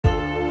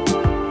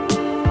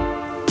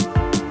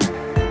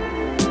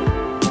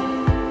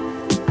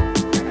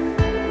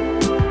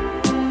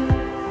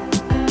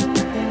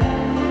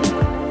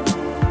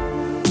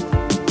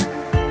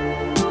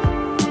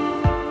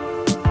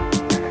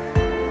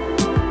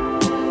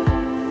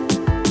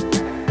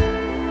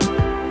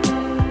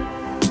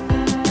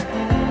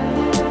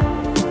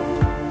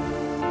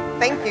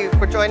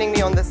joining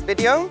me on this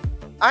video.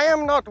 I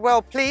am not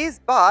well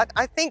pleased, but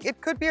I think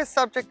it could be a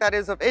subject that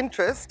is of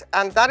interest,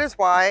 and that is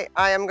why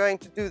I am going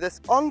to do this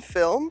on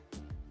film.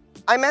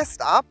 I messed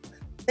up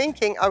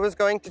thinking I was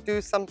going to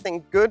do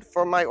something good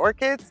for my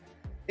orchids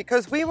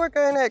because we were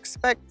going to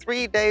expect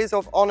 3 days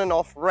of on and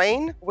off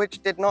rain,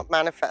 which did not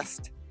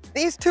manifest.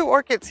 These two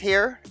orchids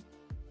here,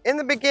 in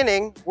the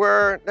beginning,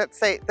 were, let's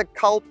say, the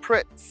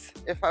culprits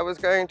if I was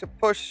going to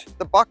push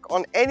the buck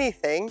on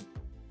anything,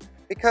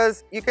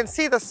 because you can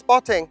see the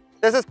spotting.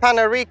 This is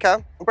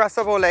Panarica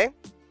brassavolet,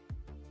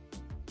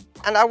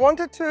 and I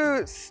wanted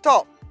to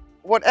stop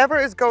whatever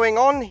is going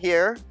on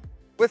here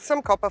with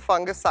some copper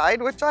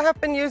fungicide, which I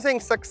have been using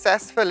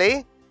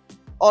successfully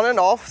on and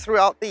off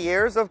throughout the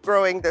years of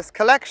growing this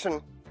collection.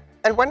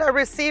 And when I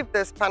received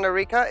this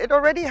Panarica, it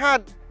already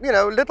had,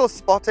 little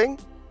spotting,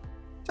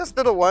 just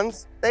little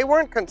ones. They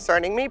weren't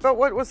concerning me, but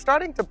what was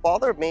starting to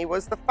bother me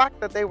was the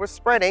fact that they were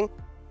spreading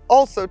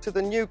also to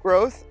the new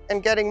growth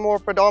and getting more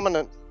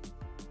predominant.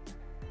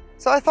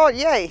 So I thought,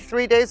 yay,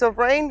 3 days of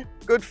rain,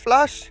 good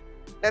flush.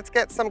 Let's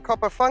get some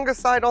copper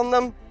fungicide on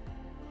them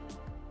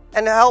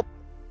and help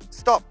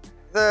stop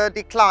the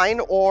decline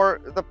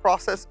or the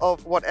process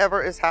of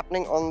whatever is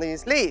happening on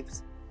these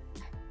leaves.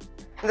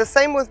 And the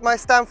same with my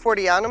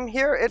Stamfordianum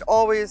here. It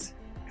always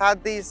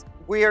had these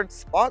weird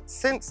spots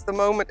since the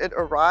moment it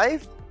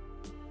arrived.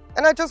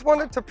 And I just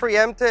wanted to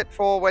preempt it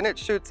for when it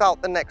shoots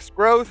out the next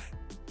growth.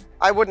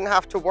 I wouldn't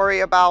have to worry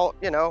about,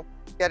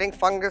 getting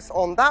fungus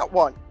on that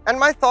one. And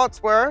my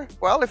thoughts were,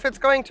 well, if it's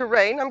going to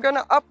rain, I'm going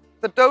to up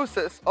the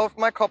doses of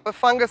my copper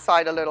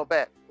fungicide a little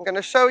bit. I'm going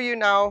to show you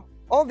now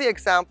all the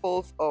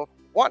examples of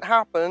what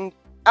happened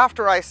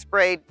after I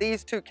sprayed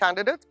these two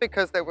candidates,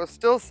 because there was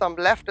still some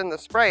left in the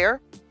sprayer,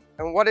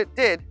 and what it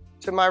did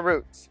to my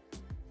roots.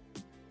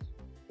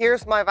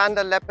 Here's my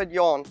Vanda leopard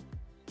yawn.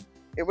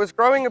 It was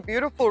growing a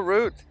beautiful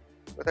root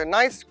with a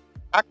nice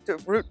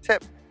active root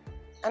tip.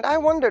 And I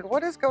wondered,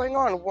 what is going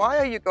on? Why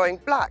are you going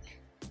black?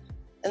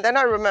 And then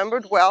I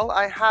remembered, well,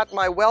 I had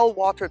my well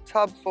water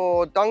tub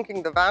for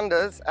dunking the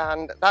Vandas,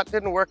 and that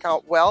didn't work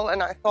out well.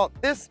 And I thought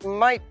this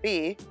might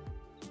be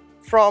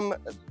from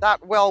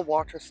that well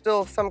water,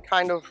 still some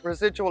kind of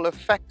residual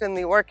effect in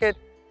the orchid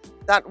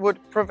that would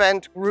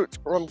prevent roots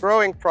from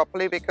growing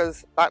properly,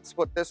 because that's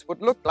what this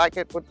would look like.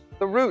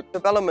 The root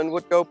development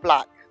would go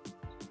black.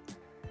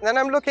 And then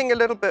I'm looking a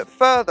little bit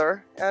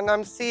further and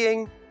I'm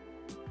seeing,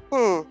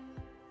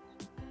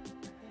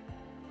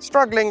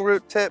 struggling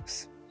root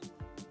tips.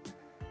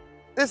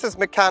 This is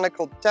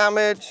mechanical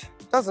damage,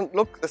 doesn't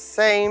look the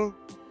same.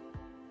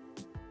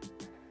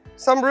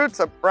 Some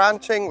roots are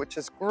branching, which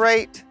is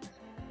great.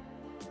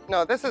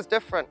 No, this is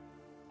different,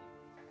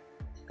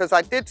 because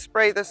I did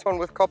spray this one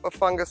with copper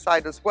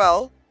fungicide as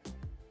well,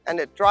 and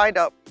it dried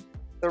up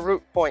the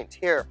root point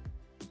here.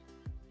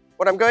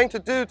 What I'm going to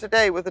do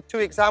today with the two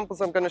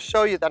examples I'm going to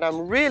show you that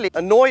I'm really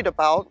annoyed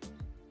about,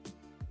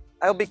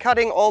 I'll be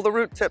cutting all the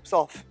root tips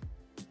off.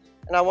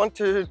 And I want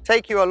to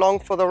take you along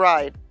for the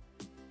ride.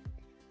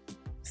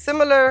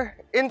 Similar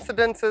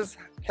incidences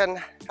can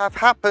have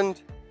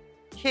happened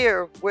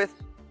here with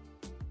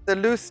the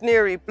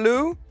Lusneri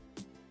blue.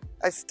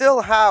 I still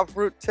have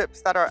root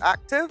tips that are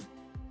active,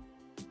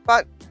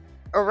 but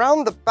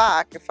around the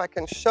back, if I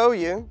can show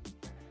you,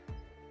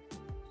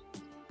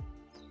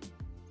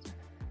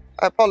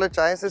 I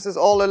apologize, this is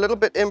all a little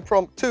bit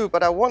impromptu,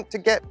 but I want to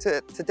get to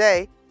it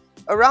today.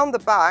 Around the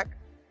back,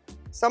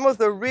 some of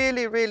the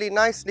really, really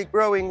nicely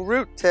growing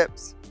root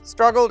tips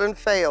struggled and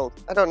failed.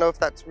 I don't know if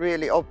that's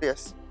really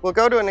obvious. We'll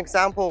go to an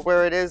example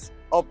where it is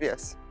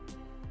obvious.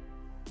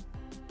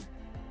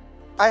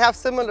 I have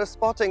similar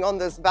spotting on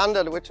this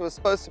Vanda, which was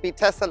supposed to be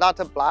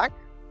Tessellata black.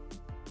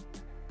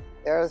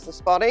 There's the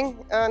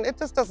spotting, and it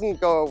just doesn't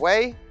go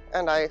away,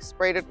 and I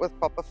sprayed it with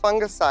copper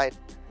fungicide.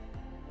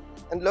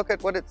 And look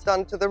at what it's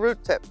done to the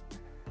root tip,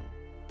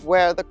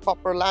 where the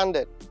copper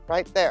landed,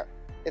 right there.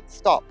 It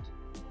stopped.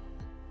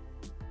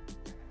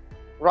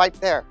 Right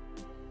there.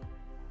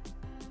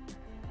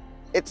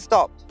 It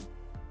stopped.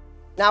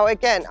 Now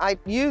again, I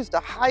used a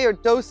higher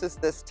doses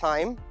this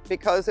time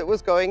because it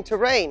was going to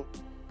rain.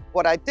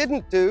 What I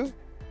didn't do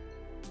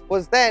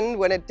was then,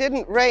 when it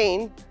didn't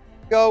rain,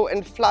 go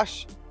and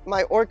flush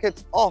my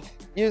orchids off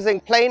using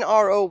plain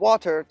RO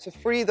water to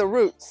free the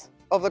roots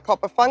of the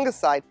copper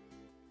fungicide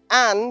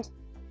and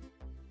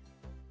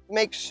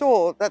make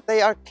sure that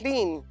they are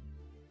clean.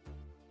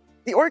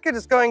 The orchid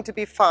is going to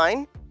be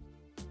fine.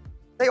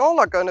 They all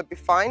are going to be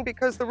fine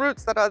because the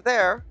roots that are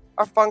there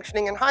are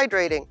functioning and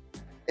hydrating.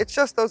 It's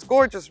just those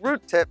gorgeous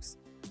root tips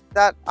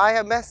that I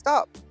have messed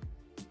up.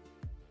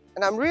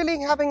 And I'm really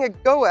having a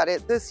go at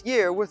it this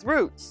year with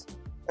roots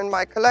in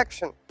my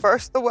collection.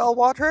 First the well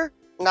water,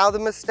 now the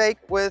mistake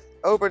with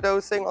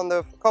overdosing on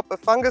the copper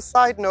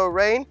fungicide, no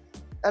rain,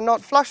 and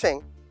not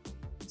flushing.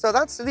 So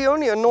that's the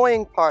only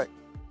annoying part.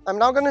 I'm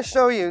now going to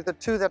show you the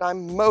two that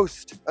I'm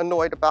most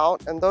annoyed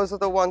about, and those are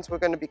the ones we're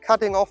going to be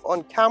cutting off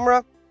on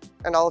camera,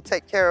 and I'll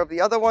take care of the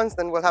other ones,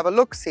 then we'll have a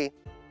look-see.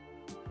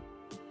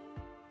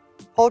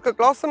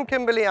 Holcoglossum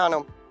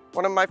kimberlianum,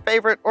 one of my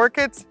favorite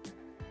orchids.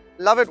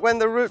 Love it when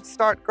the roots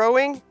start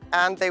growing,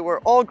 and they were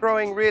all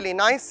growing really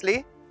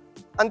nicely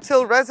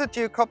until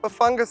residue copper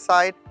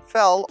fungicide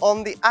fell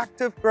on the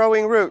active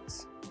growing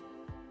roots.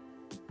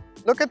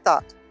 Look at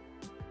that.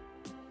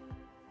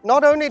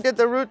 Not only did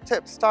the root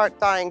tip start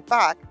dying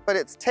back, but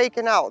it's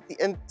taken out the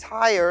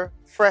entire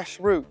fresh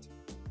root.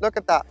 Look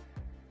at that.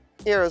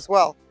 Here as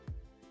well.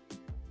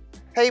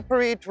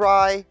 Papery,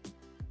 dry,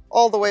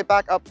 all the way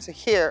back up to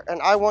here.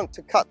 And I want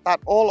to cut that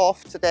all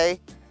off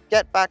today,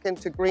 get back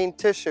into green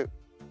tissue.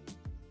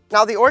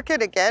 Now the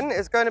orchid again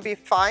is going to be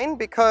fine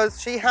because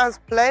she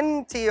has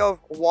plenty of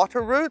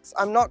water roots.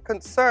 I'm not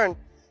concerned,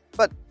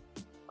 but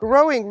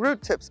growing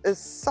root tips is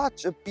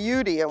such a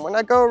beauty. And when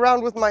I go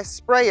around with my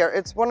sprayer,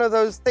 it's one of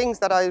those things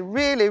that I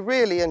really,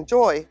 really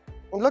enjoy.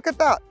 And look at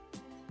that,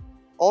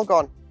 all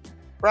gone.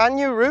 Brand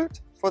new root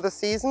for the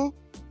season,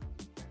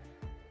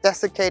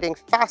 desiccating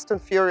fast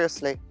and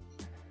furiously.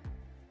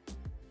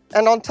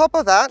 And on top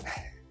of that,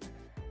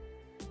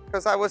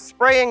 because I was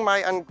spraying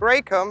my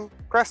Angraecum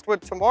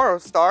Crestwood Tomorrow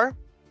Star,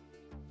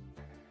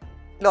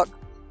 look,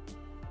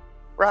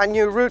 brand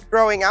new root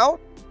growing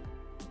out,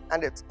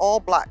 and it's all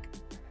black.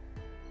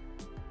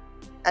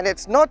 And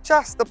it's not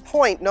just the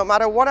point, no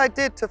matter what I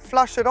did to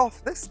flush it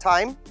off this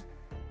time,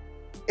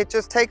 it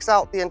just takes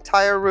out the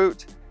entire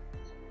root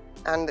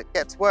and it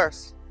gets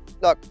worse.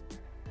 Look,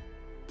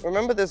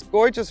 remember this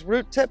gorgeous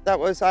root tip that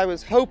I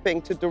was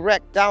hoping to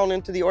direct down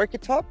into the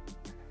orchid top?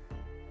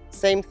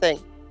 Same thing.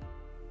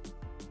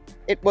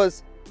 It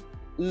was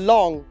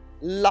long,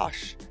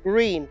 lush,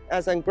 green,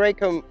 as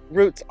Angraecum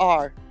roots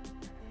are.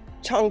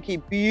 Chunky,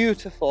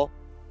 beautiful.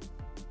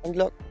 And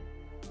look,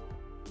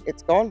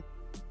 it's gone.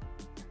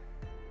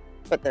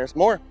 But there's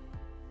more.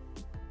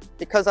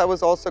 Because I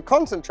was also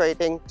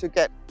concentrating to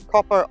get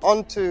copper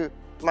onto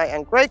my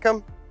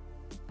Angraecum.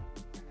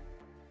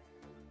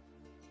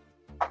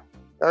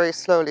 Very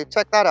slowly,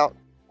 check that out.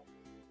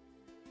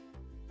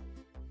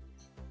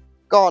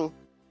 Gone.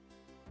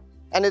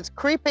 And it's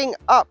creeping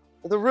up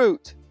the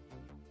root.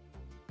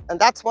 And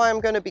that's why I'm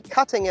going to be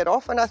cutting it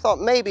off. And I thought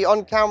maybe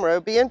on camera it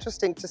would be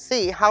interesting to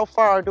see how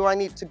far do I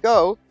need to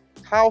go?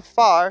 How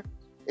far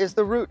is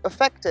the root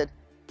affected?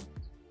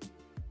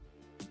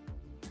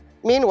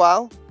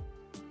 Meanwhile,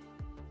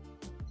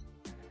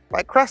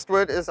 my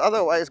crestwood is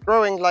otherwise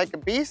growing like a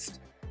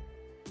beast.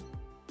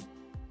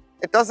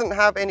 It doesn't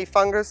have any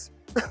fungus.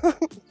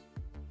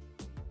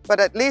 But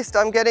at least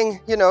I'm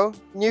getting, you know,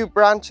 new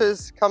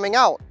branches coming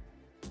out.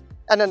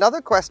 And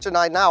another question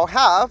I now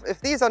have,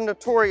 if these are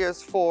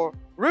notorious for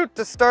root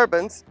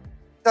disturbance,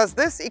 does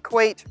this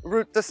equate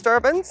root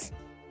disturbance?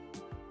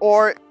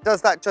 Or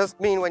does that just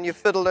mean when you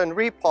fiddle and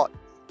repot?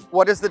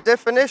 What is the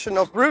definition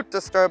of root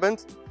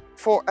disturbance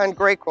for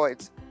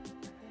Angraecoids?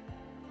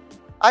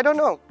 I don't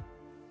know,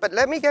 but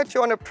let me get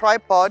you on a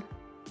tripod.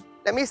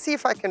 Let me see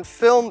if I can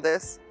film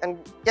this and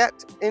get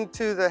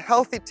into the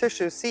healthy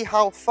tissue, see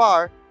how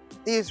far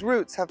these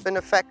roots have been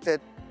affected.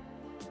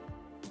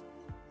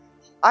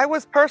 I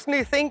was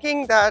personally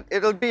thinking that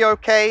it'll be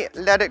okay,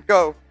 let it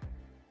go.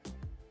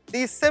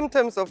 These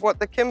symptoms of what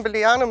the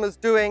Kimberlianum is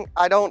doing,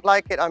 I don't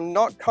like it. I'm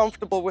not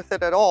comfortable with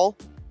it at all.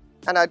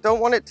 And I don't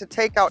want it to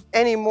take out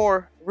any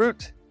more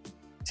root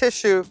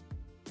tissue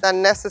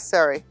than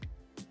necessary.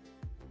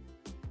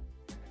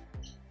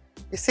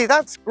 You see,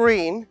 that's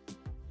green,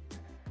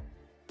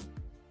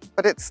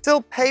 but it's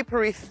still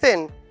papery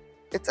thin.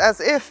 It's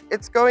as if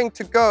it's going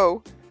to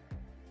go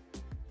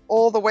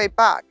all the way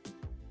back.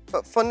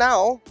 But for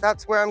now,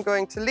 that's where I'm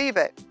going to leave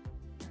it.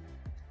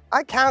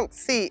 I can't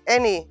see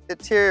any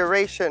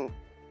deterioration,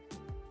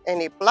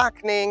 any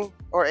blackening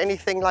or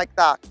anything like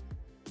that.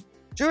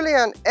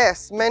 Julianne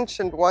S.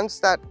 mentioned once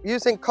that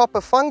using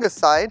copper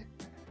fungicide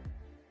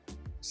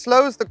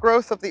slows the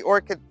growth of the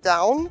orchid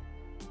down.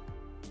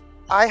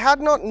 I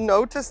had not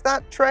noticed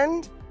that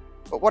trend,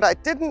 but what I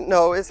didn't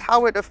know is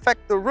how it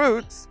affects the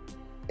roots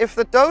if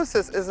the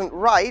dosage isn't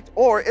right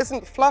or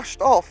isn't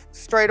flushed off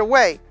straight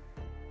away.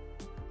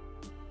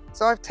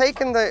 So I've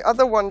taken the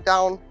other one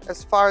down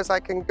as far as I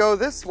can go.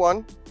 This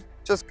one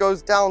just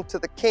goes down to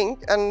the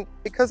kink, and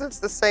because it's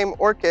the same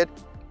orchid,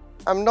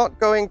 I'm not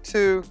going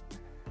to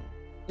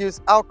use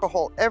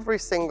alcohol every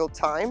single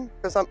time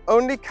because I'm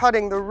only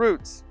cutting the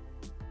roots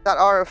that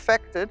are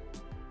affected.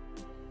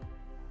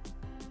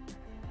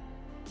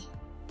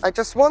 I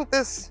just want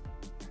this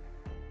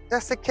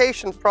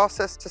desiccation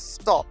process to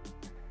stop.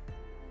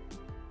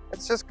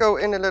 Let's just go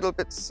in a little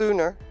bit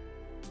sooner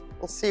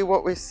and see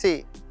what we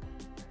see.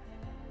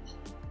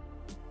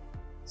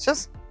 It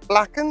just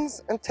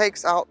blackens and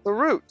takes out the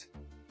root.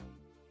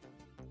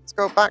 Let's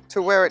go back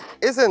to where it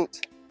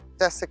isn't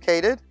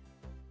desiccated.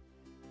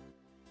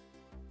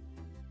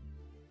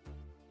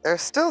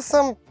 There's still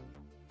some,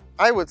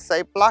 I would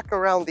say, black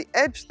around the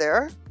edge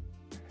there.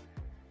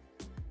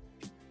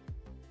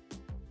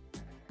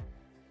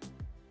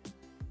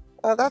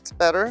 Oh, that's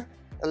better,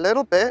 a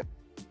little bit.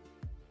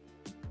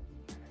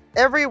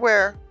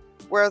 Everywhere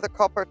where the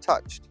copper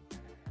touched.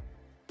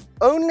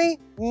 Only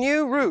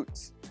new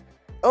roots.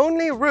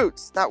 Only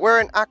roots that were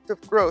in active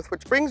growth,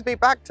 which brings me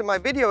back to my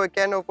video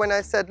again of when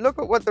I said, look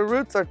at what the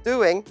roots are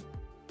doing.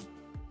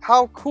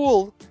 how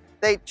cool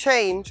they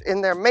change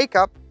in their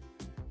makeup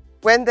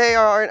when they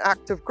are in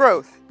active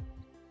growth.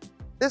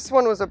 This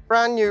one was a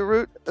brand new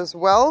root as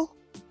well.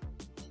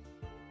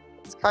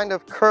 It's kind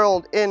of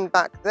curled in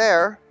back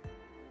there.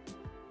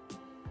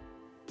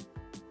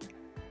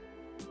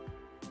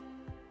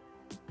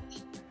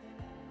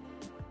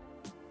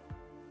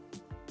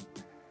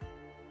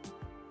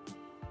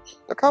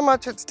 Look how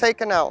much it's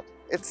taken out.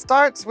 It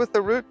starts with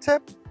the root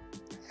tip,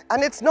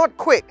 and it's not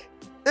quick.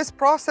 This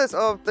process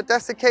of the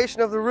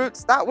desiccation of the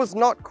roots, that was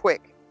not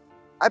quick.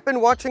 I've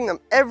been watching them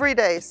every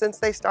day since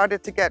they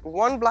started to get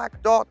one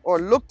black dot or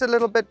looked a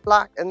little bit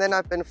black, and then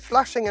I've been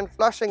flushing and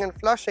flushing and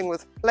flushing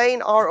with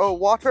plain RO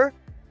water,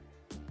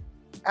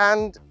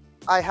 and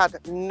I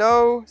had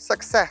no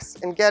success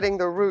in getting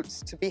the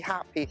roots to be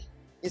happy.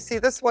 You see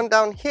this one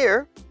down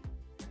here?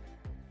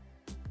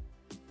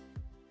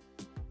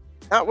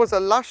 That was a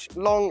lush,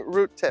 long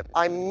root tip.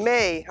 I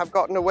may have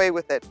gotten away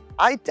with it.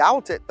 I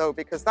doubt it though,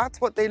 because that's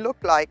what they look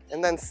like.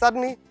 And then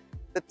suddenly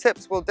the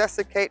tips will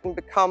desiccate and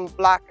become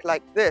black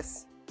like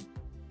this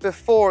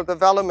before the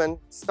velamen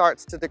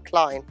starts to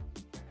decline.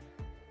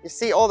 You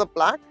see all the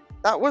black?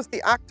 That was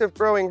the active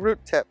growing root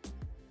tip.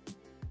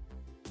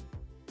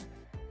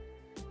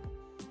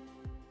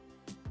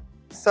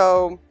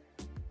 So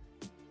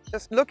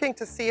just looking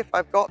to see if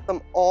I've got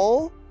them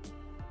all.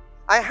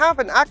 I have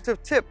an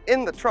active tip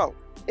in the trunk.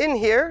 In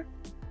here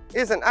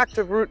is an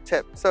active root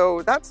tip,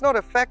 so that's not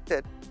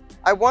affected.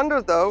 I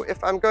wonder though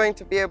if I'm going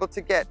to be able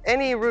to get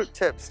any root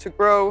tips to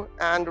grow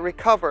and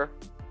recover.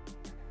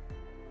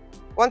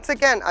 Once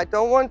again, I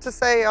don't want to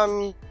say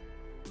I'm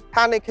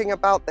panicking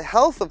about the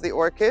health of the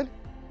orchid,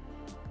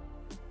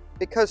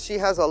 because she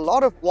has a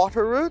lot of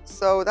water roots,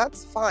 so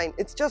that's fine.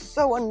 It's just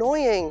so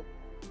annoying.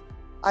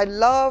 I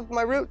love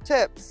my root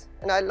tips,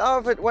 and I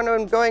love it when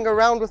I'm going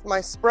around with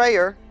my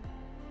sprayer,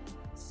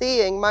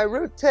 seeing my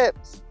root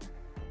tips.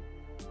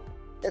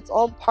 It's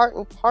all part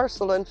and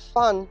parcel and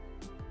fun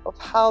of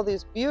how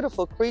these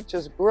beautiful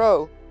creatures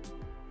grow.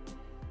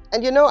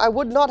 And you know, I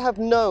would not have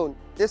known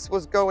this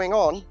was going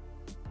on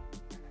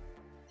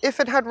if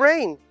it had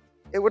rained.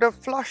 It would have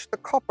flushed the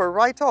copper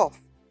right off.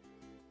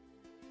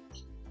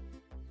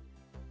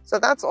 So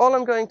that's all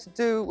I'm going to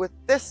do with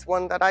this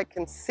one that I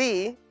can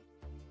see.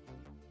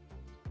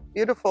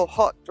 Beautiful,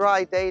 hot,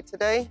 dry day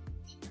today.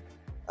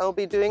 I'll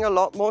be doing a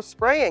lot more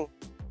spraying.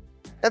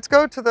 Let's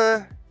go to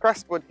the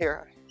crestwood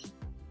here.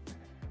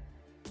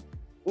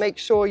 Make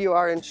sure you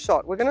are in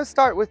shot. We're going to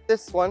start with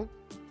this one.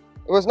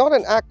 It was not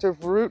an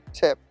active root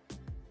tip,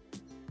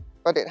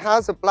 but it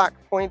has a black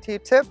pointy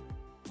tip.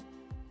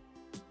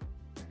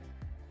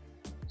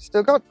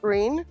 Still got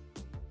green.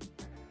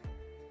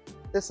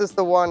 This is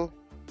the one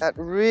that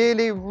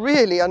really,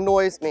 really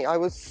annoys me. I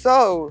was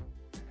so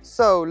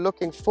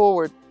looking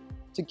forward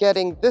to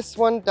getting this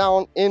one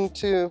down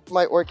into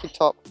my orchid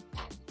top.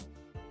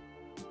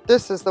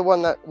 This is the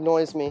one that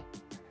annoys me.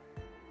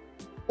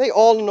 They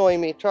all annoy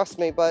me, trust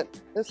me, but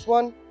this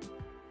one,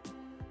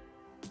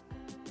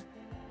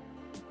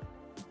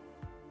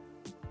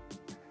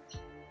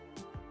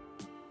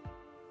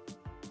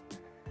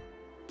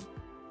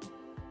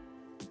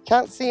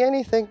 can't see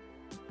anything.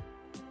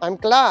 I'm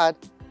glad,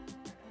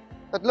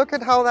 but look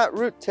at how that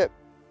root tip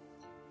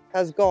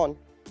has gone.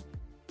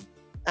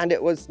 And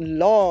it was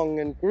long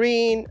and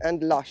green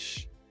and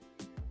lush.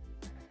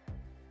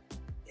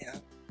 Yeah,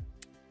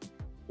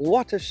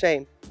 what a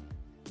shame.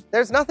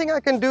 There's nothing I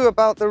can do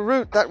about the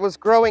root that was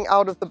growing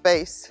out of the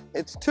base.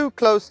 It's too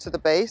close to the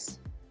base.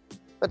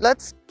 But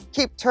let's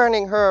keep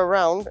turning her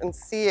around and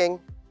seeing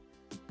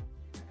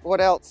what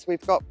else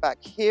we've got back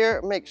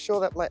here. Make sure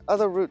that my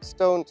other roots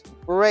don't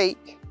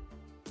break.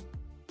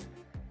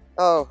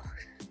 Oh,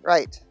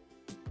 right.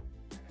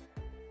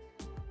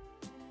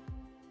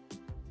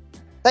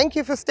 Thank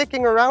you for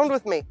sticking around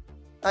with me.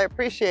 I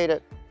appreciate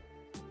it.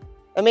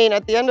 I mean,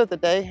 at the end of the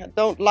day, I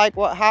don't like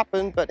what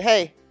happened, but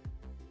hey,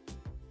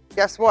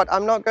 guess what?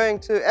 I'm not going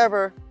to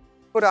ever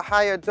put a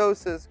higher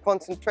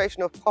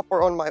concentration of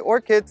copper on my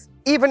orchids,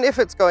 even if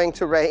it's going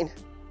to rain.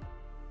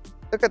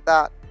 Look at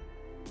that.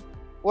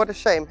 What a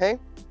shame, hey?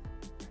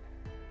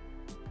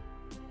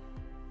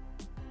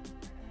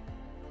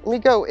 Let me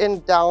go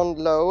in down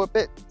low a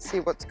bit, see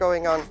what's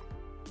going on.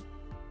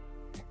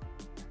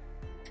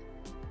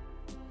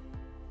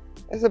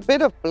 There's a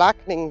bit of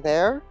blackening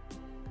there,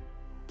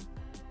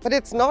 but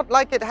it's not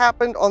like it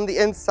happened on the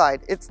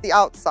inside, it's the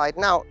outside.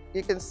 Now,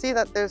 you can see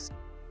that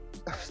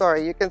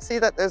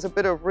there's a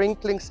bit of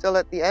wrinkling still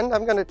at the end.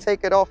 I'm going to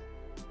take it off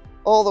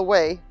all the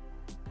way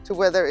to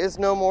where there is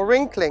no more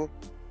wrinkling.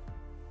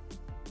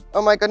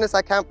 Oh my goodness,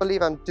 I can't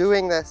believe I'm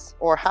doing this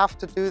or have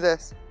to do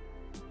this.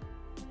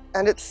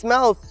 And it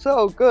smells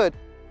so good.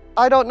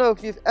 I don't know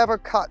if you've ever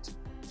cut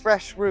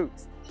fresh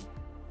roots.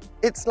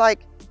 It's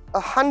like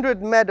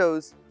 100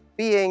 meadows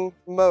being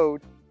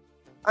mowed.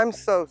 I'm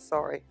so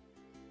sorry.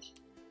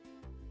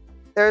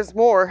 There's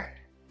more.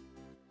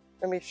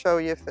 Let me show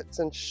you if it's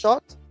in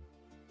shot.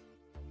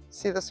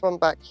 See this one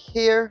back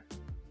here?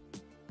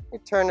 Let me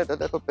turn it a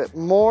little bit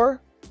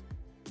more.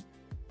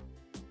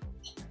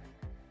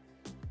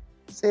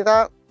 See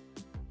that?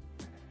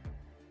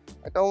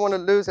 I don't want to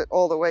lose it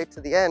all the way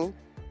to the end.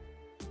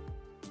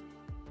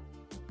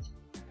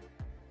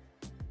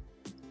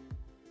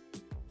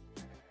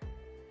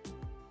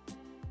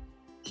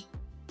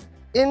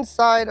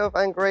 Inside of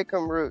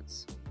Angraecum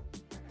roots.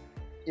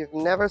 You've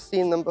never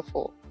seen them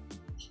before.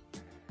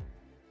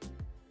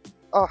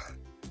 Oh,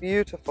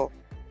 beautiful.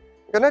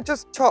 I'm gonna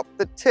just chop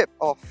the tip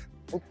off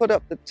and put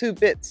up the two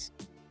bits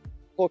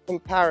for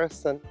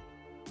comparison,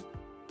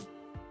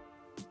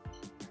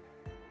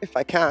 if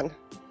I can.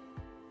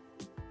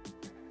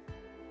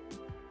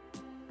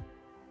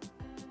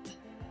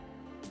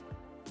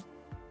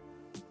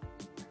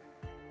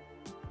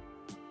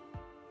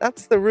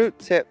 That's the root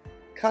tip,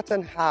 cut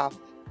in half.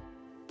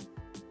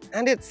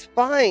 And it's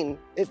fine.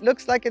 It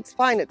looks like it's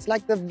fine. It's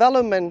like the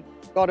velamen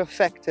got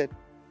affected.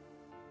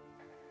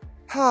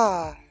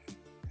 Ah,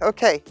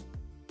 okay.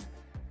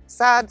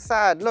 Sad,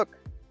 sad, look.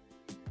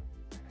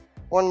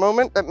 One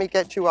moment, let me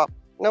get you up.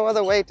 No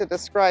other way to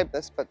describe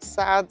this, but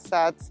sad,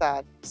 sad,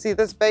 sad. See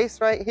this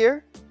base right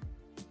here?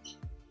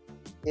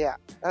 Yeah,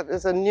 that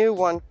is a new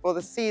one for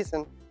the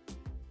season.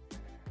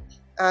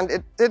 And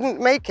it didn't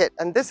make it,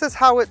 and this is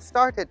how it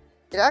started.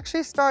 It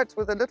actually starts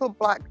with a little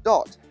black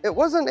dot. It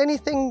wasn't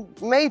anything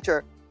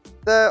major.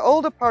 The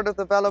older part of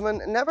the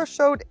velamen never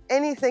showed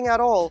anything at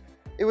all.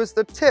 It was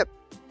the tip,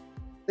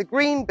 the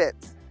green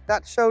bits,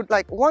 that showed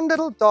like one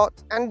little dot,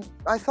 and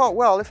I thought,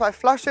 well, if I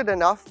flush it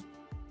enough,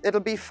 it'll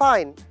be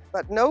fine.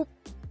 But nope.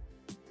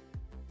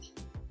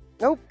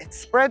 Nope, it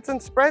spreads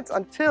and spreads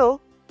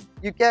until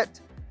you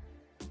get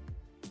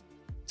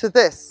to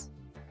this.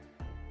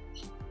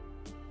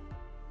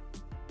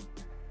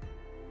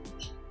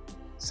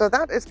 So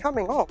that is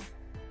coming off.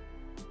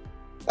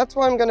 That's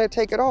why I'm going to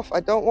take it off. I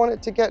don't want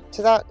it to get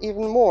to that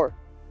even more.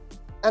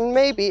 And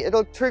maybe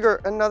it'll trigger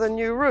another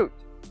new root.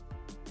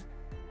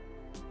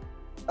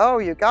 Oh,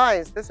 you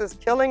guys, this is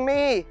killing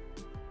me.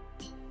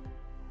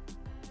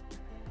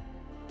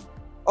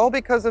 All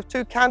because of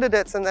two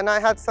candidates, and then I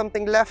had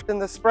something left in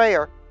the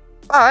sprayer.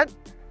 But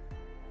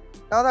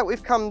now that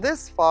we've come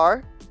this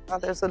far,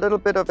 there's a little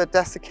bit of a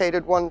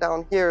desiccated one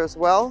down here as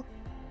well.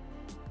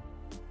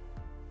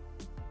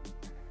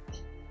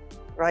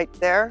 Right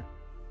there.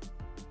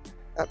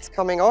 That's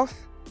coming off.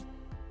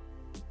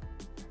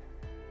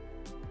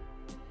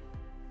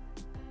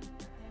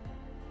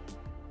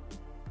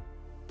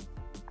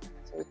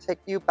 So we take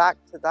you back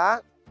to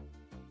that.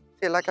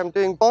 I feel like I'm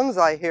doing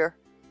bonsai here.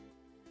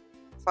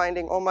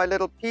 Finding all my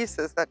little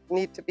pieces that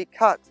need to be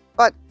cut.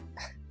 But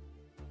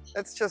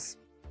let's just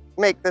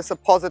make this a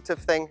positive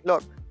thing.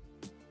 Look,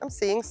 I'm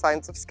seeing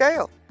signs of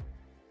scale.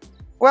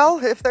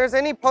 Well, if there's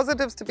any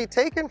positives to be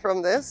taken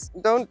from this,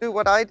 don't do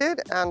what I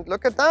did and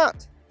look at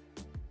that.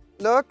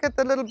 Look at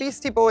the little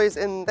beastie boys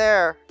in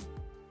there.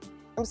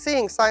 I'm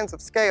seeing signs of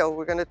scale.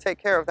 We're going to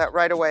take care of that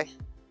right away.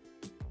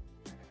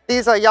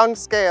 These are young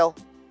scale,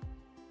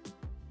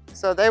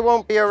 so they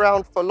won't be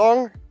around for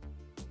long,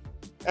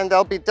 and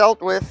they'll be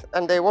dealt with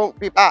and they won't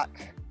be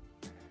back.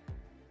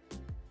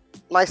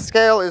 My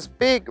scale is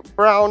big,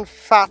 brown,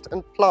 fat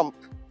and plump.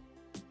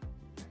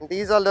 And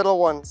these are little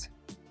ones.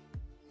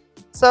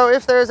 So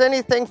if there's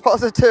anything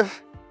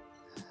positive,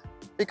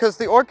 because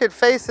the orchid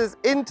faces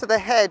into the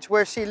hedge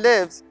where she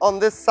lives on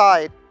this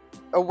side,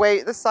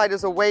 away, this side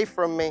is away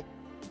from me.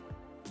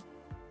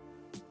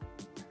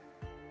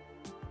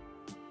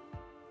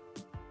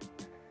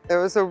 There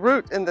was a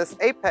root in this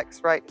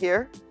apex right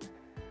here,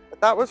 but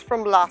that was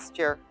from last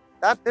year.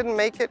 That didn't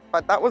make it,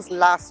 but that was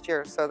last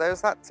year, so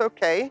that's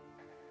okay.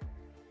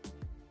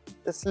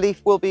 This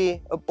leaf will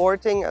be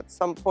aborting at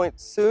some point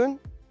soon.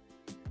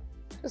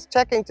 Just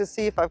checking to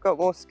see if I've got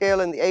more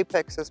scale in the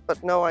apexes,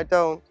 but no, I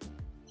don't.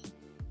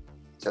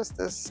 Just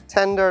this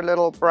tender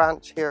little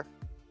branch here.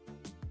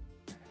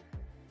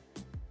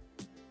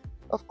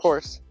 Of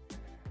course.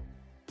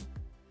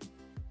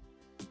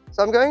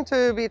 So I'm going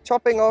to be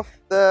chopping off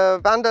the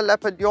Vanda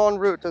leopard yawn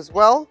root as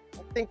well.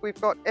 I think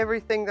we've got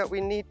everything that we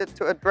needed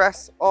to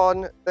address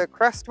on the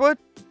crestwood.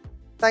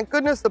 Thank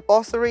goodness the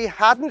bossery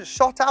hadn't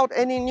shot out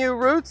any new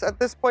roots at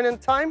this point in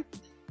time.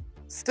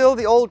 Still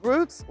the old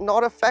roots,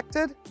 not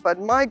affected, but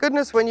my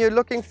goodness, when you're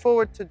looking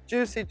forward to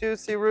juicy,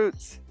 juicy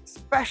roots,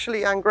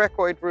 especially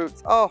Angraecoid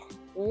roots, oh,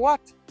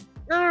 what?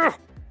 Ugh.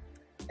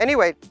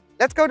 Anyway,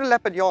 let's go to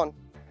leopard yawn.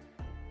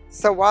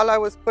 So while I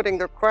was putting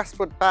the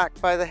crestwood back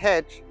by the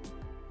hedge,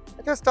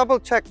 I just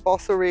double-checked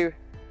bossery,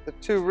 the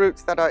two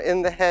roots that are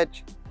in the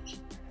hedge,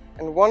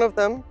 and one of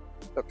them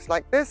looks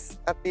like this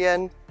at the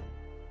end,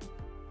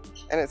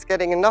 and it's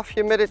getting enough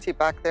humidity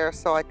back there,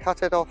 so I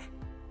cut it off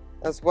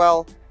as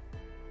well.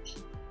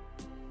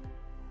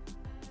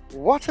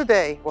 What a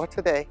day, what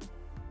a day.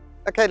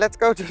 Okay, let's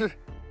go to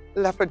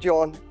leopard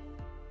yawn.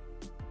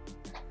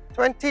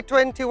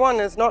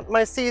 2021 is not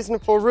my season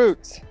for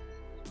roots.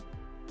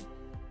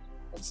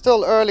 It's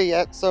still early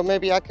yet, so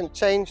maybe I can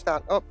change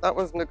that. Oh, that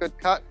wasn't a good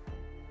cut.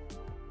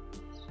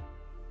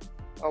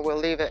 Oh, we'll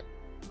leave it.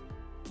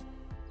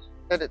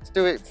 Let it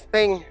do its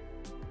thing.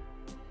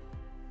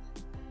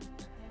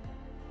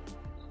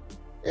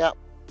 Yeah,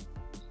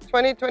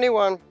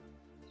 2021.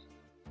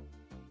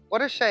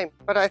 What a shame,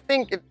 but I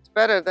think it's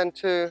better than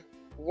to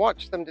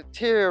watch them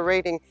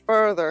deteriorating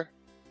further.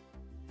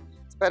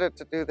 It's better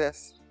to do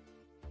this.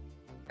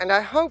 And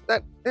I hope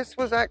that this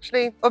was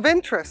actually of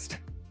interest.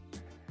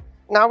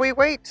 Now we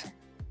wait.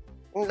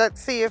 And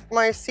let's see if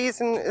my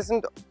season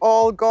isn't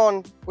all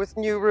gone with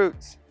new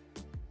roots.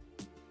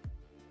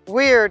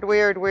 Weird,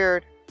 weird,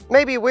 weird.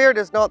 Maybe weird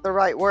is not the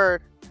right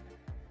word.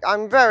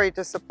 I'm very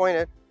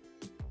disappointed,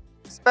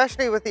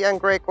 especially with the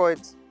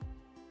angraecoids.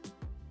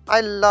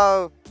 I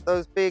love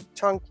those big,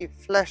 chunky,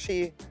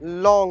 fleshy,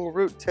 long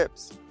root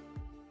tips.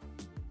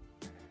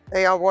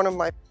 They are one of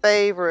my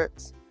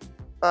favorites.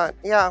 But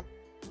yeah,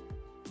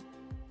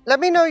 let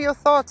me know your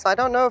thoughts. I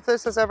don't know if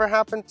this has ever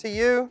happened to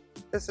you.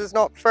 This is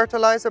not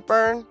fertilizer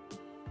burn.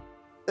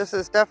 This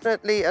is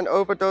definitely an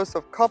overdose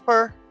of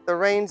copper. The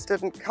rains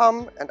didn't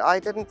come and I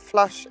didn't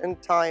flush in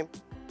time.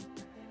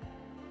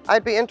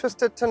 I'd be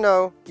interested to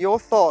know your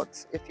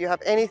thoughts if you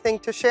have anything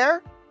to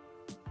share.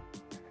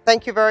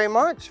 Thank you very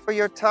much for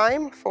your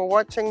time, for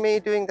watching me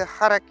doing the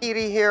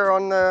harakiri here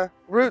on the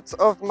roots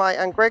of my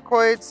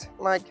angraecoids,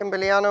 my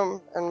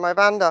Kimberlianum and my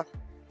Vanda.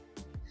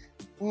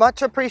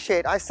 Much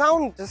appreciated. I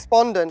sound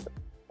despondent.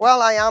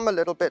 Well, I am a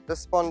little bit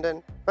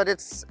despondent, but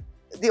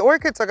the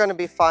orchids are going to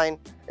be fine.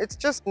 It's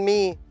just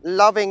me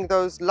loving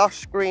those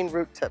lush green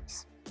root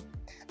tips.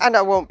 And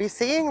I won't be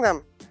seeing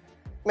them.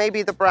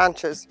 Maybe the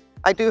branches.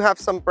 I do have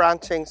some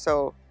branching,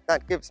 so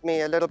that gives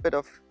me a little bit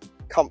of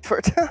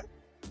comfort.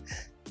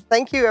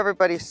 Thank you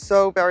everybody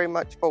so very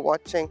much for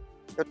watching.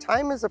 Your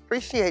time is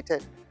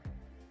appreciated.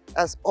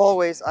 As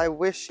always, I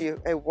wish you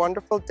a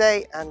wonderful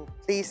day and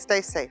please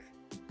stay safe.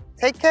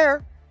 Take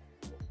care.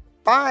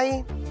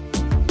 Bye.